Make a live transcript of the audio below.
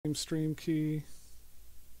Welcome, Stream Key.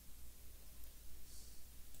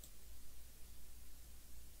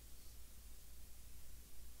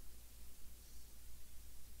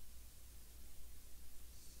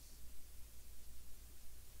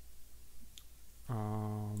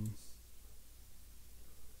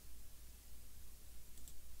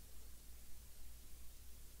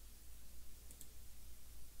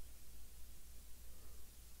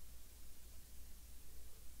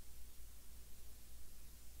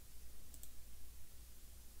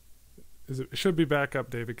 It should be back up,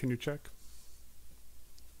 David. Can you check?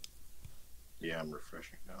 Yeah, I'm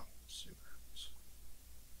refreshing now. Let's see what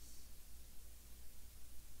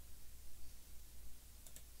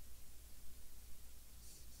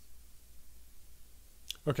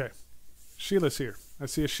happens. Okay. Sheila's here. I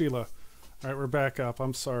see a Sheila. All right, we're back up.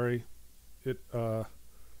 I'm sorry. That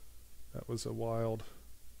was a wild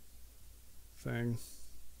thing.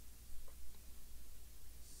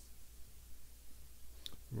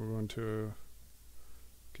 We're going to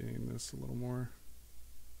gain this a little more.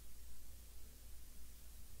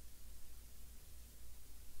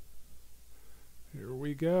 Here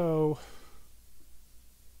we go.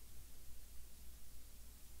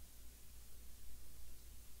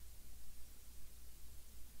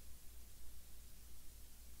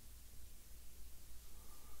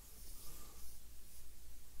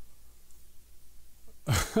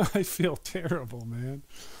 I feel terrible, man.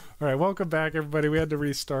 All right, welcome back, everybody. We had to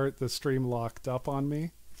restart. The stream locked up on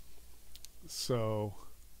me. So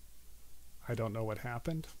I don't know what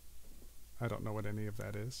happened. I don't know what any of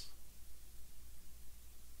that is.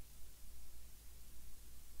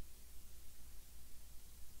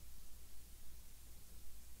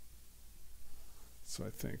 So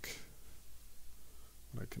I think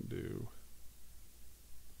what I can do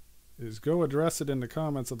is go address it in the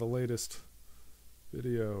comments of the latest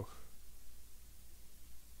video.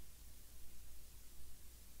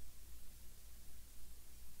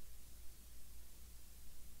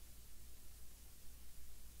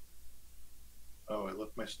 Oh, I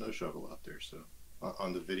left my snow shovel out there. So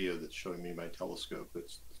on the video that's showing me my telescope,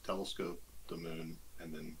 it's the telescope, the moon,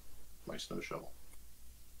 and then my snow shovel.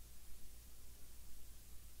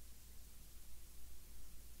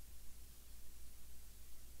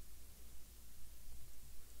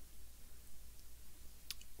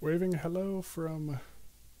 Waving hello from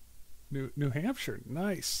New Hampshire.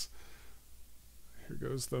 Nice. Here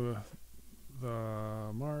goes the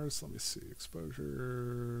Mars. Let me see.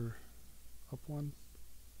 Exposure up one.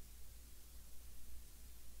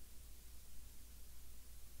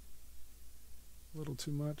 A little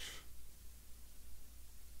too much.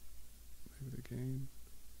 Maybe the gain.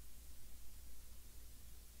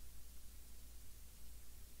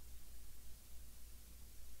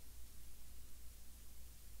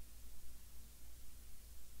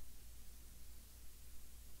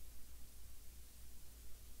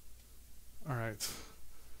 All right.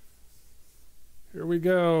 Here we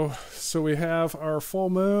go. So we have our full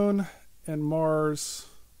moon and Mars.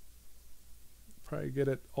 Probably get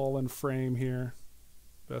it all in frame here.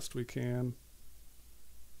 Best we can.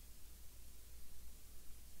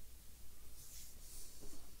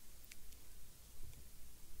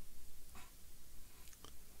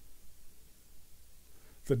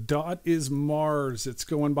 The dot is Mars. It's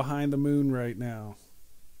going behind the moon right now.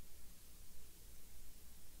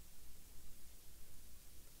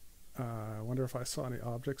 I wonder if I saw any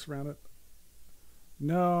objects around it.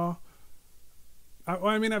 No.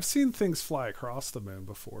 I mean, I've seen things fly across the moon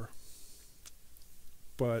before.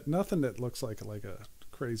 But nothing that looks like a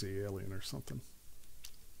crazy alien or something.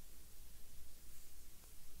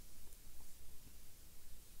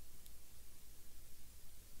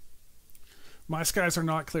 My skies are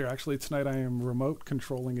not clear. Actually, tonight I am remote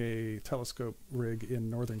controlling a telescope rig in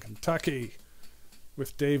northern Kentucky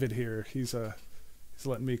with David here. He's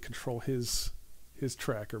letting me control his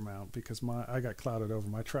tracker mount because I got clouded over.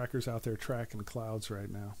 My tracker's out there tracking clouds right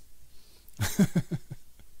now.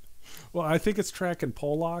 Well, I think it's tracking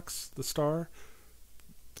Pollux, the star,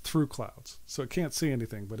 through clouds, so it can't see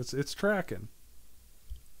anything, but it's tracking.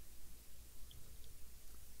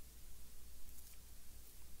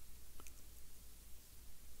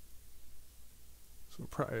 So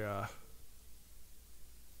probably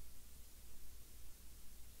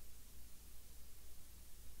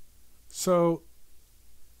so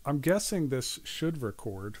I'm guessing this should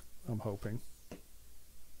record. I'm hoping.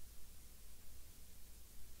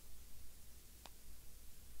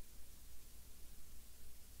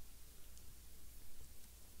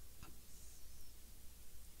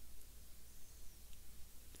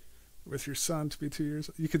 With your son to be 2 years.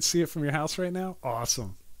 You can see it from your house right now?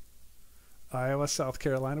 Awesome. Iowa, South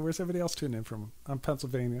Carolina. Where's everybody else tuning in from? I'm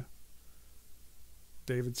Pennsylvania.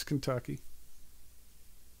 David's Kentucky.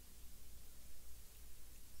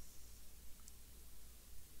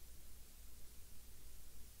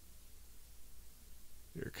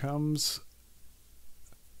 Here comes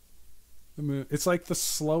the moon. It's like the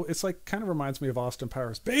slow, it's like kind of reminds me of Austin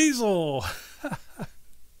Powers. Basil!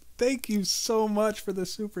 Thank you so much for the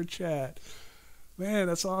super chat. Man,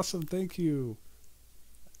 that's awesome. Thank you.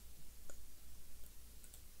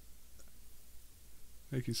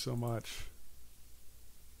 Thank you so much.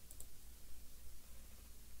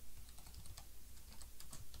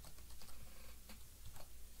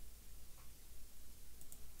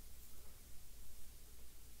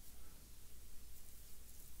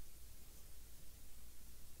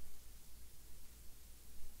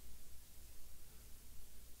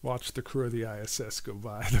 Watch the crew of the ISS go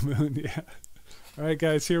by the moon. Yeah. All right,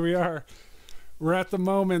 guys, here we are. We're at the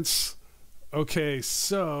moments. Okay,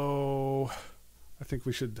 so I think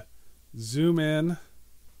we should zoom in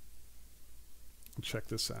and check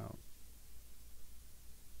this out.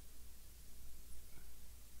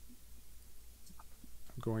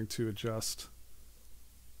 I'm going to adjust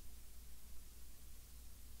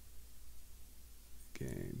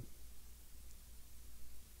gain.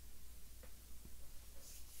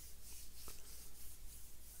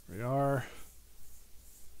 We are.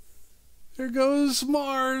 There goes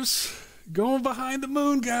Mars going behind the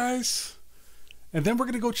moon, guys. And then we're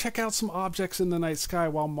going to go check out some objects in the night sky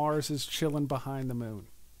while Mars is chilling behind the moon.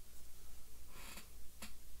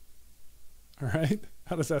 All right?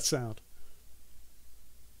 How does that sound?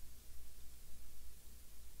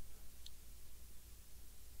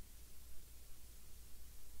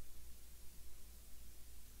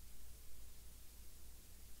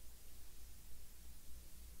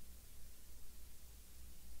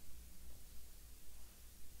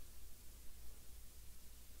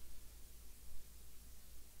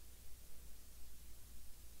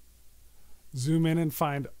 Zoom in and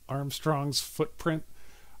find Armstrong's footprint.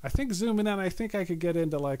 I think zooming in, I think I could get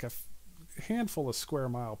into like a handful of square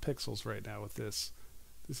mile pixels right now with this.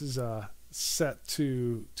 This is set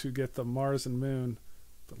to get the Mars and moon.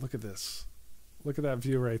 But look at this. Look at that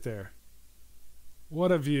view right there.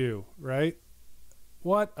 What a view, right?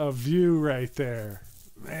 What a view right there.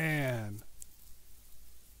 Man.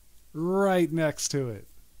 Right next to it.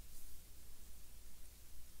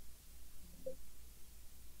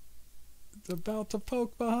 It's about to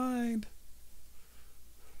poke behind.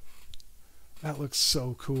 That looks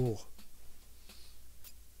so cool.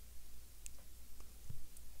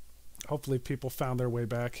 Hopefully people found their way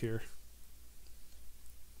back here.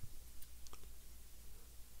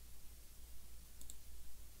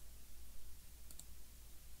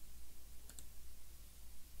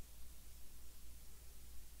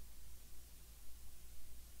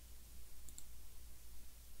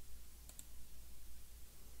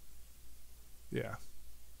 Yeah.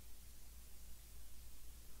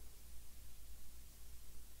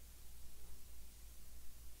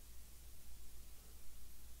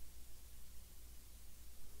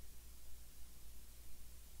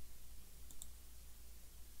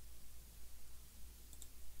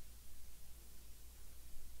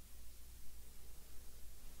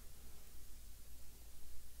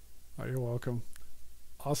 Oh, you're welcome.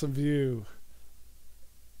 Awesome view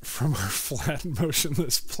from our flat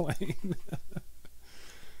motionless plane.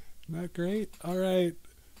 Isn't that great? All right.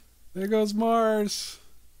 There goes Mars.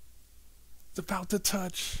 It's about to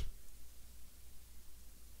touch.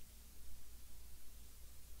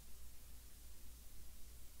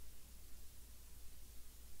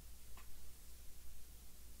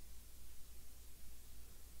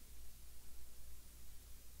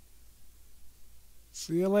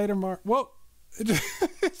 See you later, Mars. Whoa! It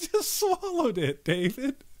just swallowed it,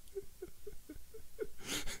 David.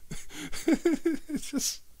 It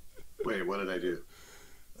just... Wait, what did I do?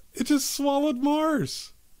 It just swallowed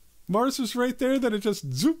Mars. Mars was right there, then it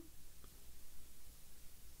just zoop.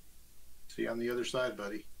 See you on the other side,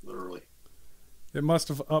 buddy. Literally. It must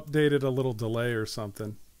have updated a little delay or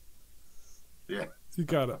something. Yeah. You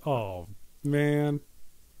got it. Oh, man.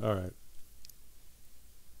 All right.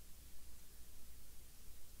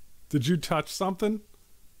 Did you touch something?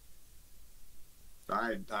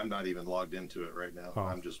 I'm not even logged into it right now. Oh.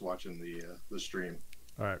 I'm just watching the stream.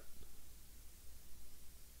 All right.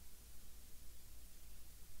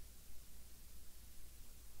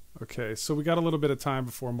 Okay, so we got a little bit of time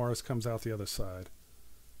before Mars comes out the other side.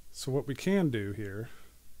 So what we can do here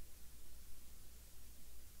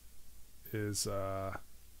is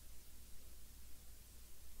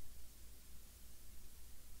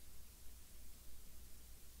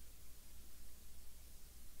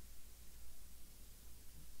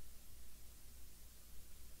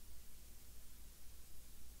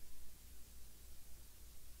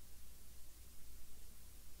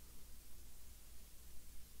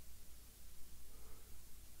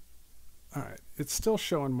All right, it's still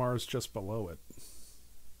showing Mars just below it.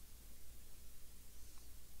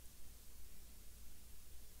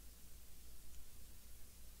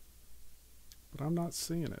 But I'm not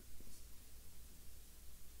seeing it.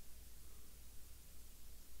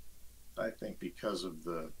 I think because of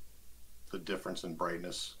the difference in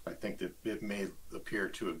brightness, I think that it may appear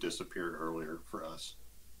to have disappeared earlier for us.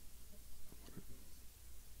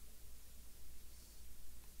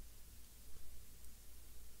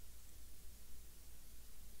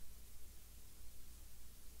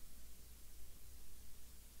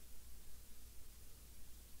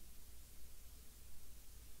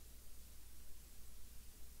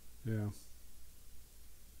 Yeah.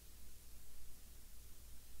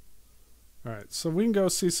 All right, so we can go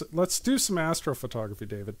see. Let's do some astrophotography,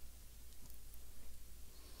 David.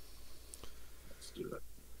 Let's do it.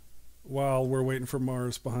 While we're waiting for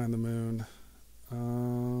Mars behind the moon.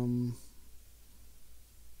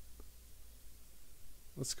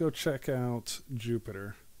 Let's go check out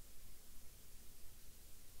Jupiter.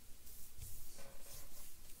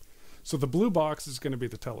 So the blue box is going to be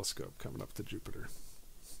the telescope coming up to Jupiter.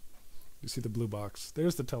 You see the blue box?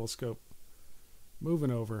 There's the telescope.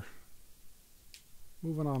 Moving over.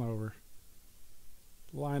 Moving on over.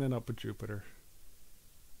 Lining up with Jupiter.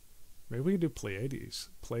 Maybe we can do Pleiades.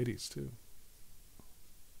 Pleiades too.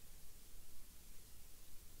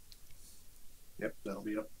 Yep, that'll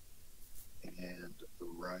be up. And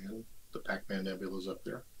Orion, the Pac-Man Nebula is up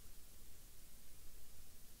there.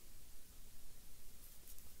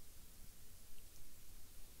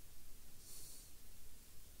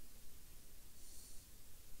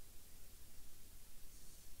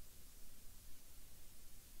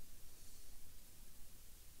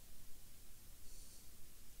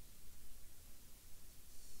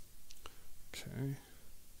 Okay.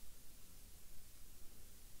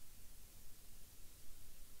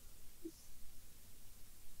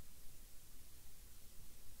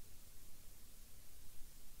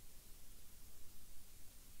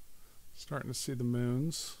 Starting to see the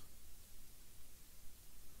moons.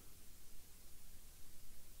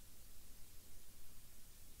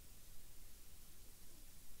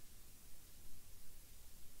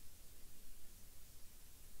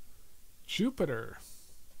 Jupiter.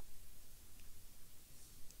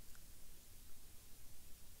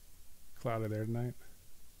 Cloudy there tonight.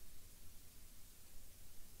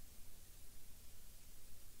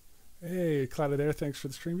 Hey, Cloudy there. Thanks for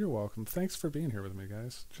the stream. You're welcome. Thanks for being here with me,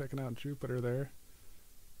 guys. Checking out Jupiter there.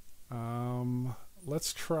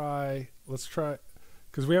 Let's try,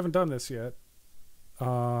 because we haven't done this yet.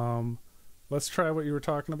 Let's try what you were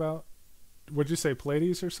talking about. Would you say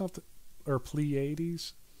Pleiades or something? Or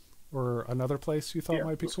Pleiades? Or another place you thought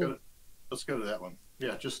might be cool? Let's go to that one.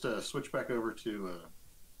 Yeah, just switch back over to...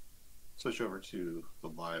 switch over to the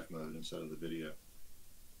live mode instead of the video.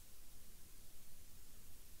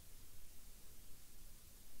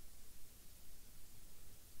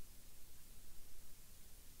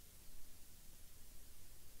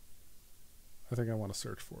 I think I want to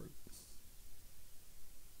search for it.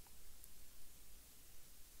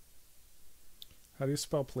 How do you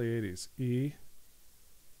spell Pleiades? E?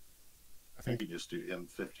 I think you just do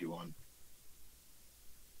M51.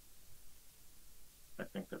 I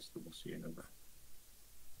think that's the Messier number.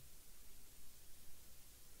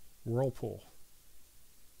 Whirlpool.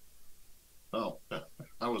 Oh,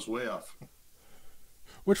 I was way off.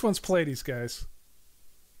 Which one's Pleiades, guys?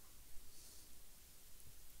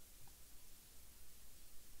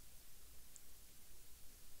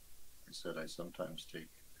 I said I sometimes take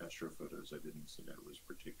astrophotos. I didn't say I was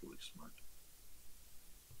particularly smart.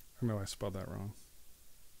 I know I spelled that wrong.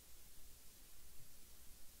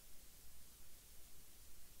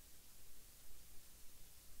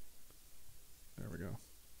 There we go.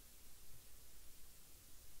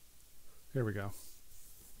 Here we go.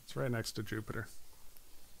 It's right next to Jupiter.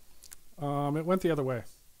 It went the other way.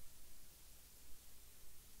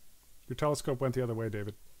 Your telescope went the other way,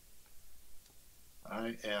 David.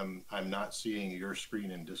 I'm not seeing your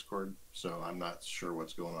screen in Discord, so I'm not sure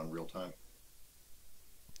what's going on real time.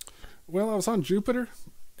 Well, I was on Jupiter,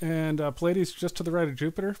 and Pleiades just to the right of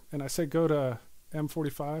Jupiter, and I said go to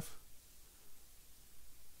M45.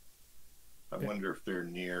 I wonder if they're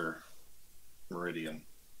near Meridian.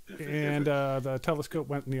 The telescope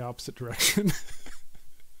went in the opposite direction.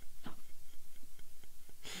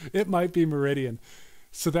 It might be Meridian.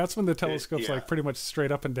 So that's when the telescope's like pretty much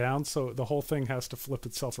straight up and down, so the whole thing has to flip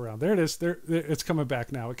itself around. There it is. There, it's coming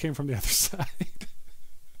back now. It came from the other side.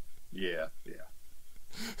 Yeah.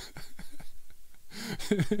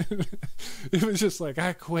 It was just like,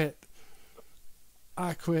 I quit.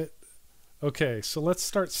 Okay, so let's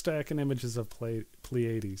start stacking images of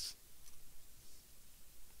Pleiades.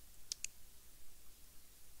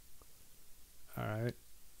 All right.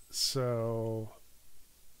 So,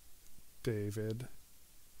 David,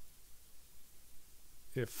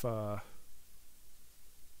 if you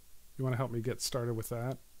want to help me get started with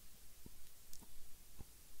that.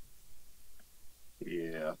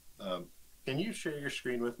 Yeah. Can you share your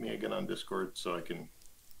screen with me again on Discord so I can?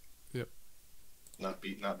 Yep. Not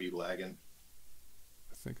be lagging.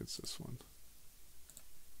 I think it's this one.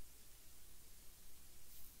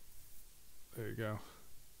 There you go.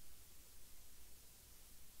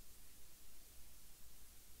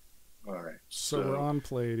 All right. So we're on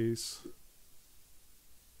Pleiades.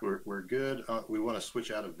 We're good. We want to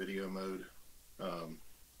switch out of video mode.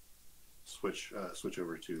 Switch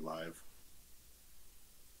over to live.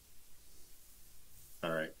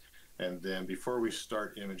 All right. And then before we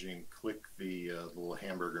start imaging, click the little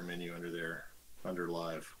hamburger menu under there, under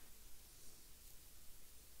live.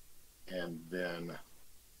 And then,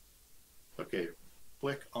 okay,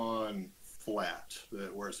 click on flat,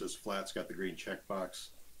 where it says flat's got the green checkbox.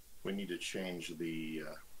 We need to change the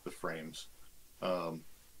frames. Oh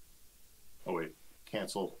wait,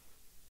 cancel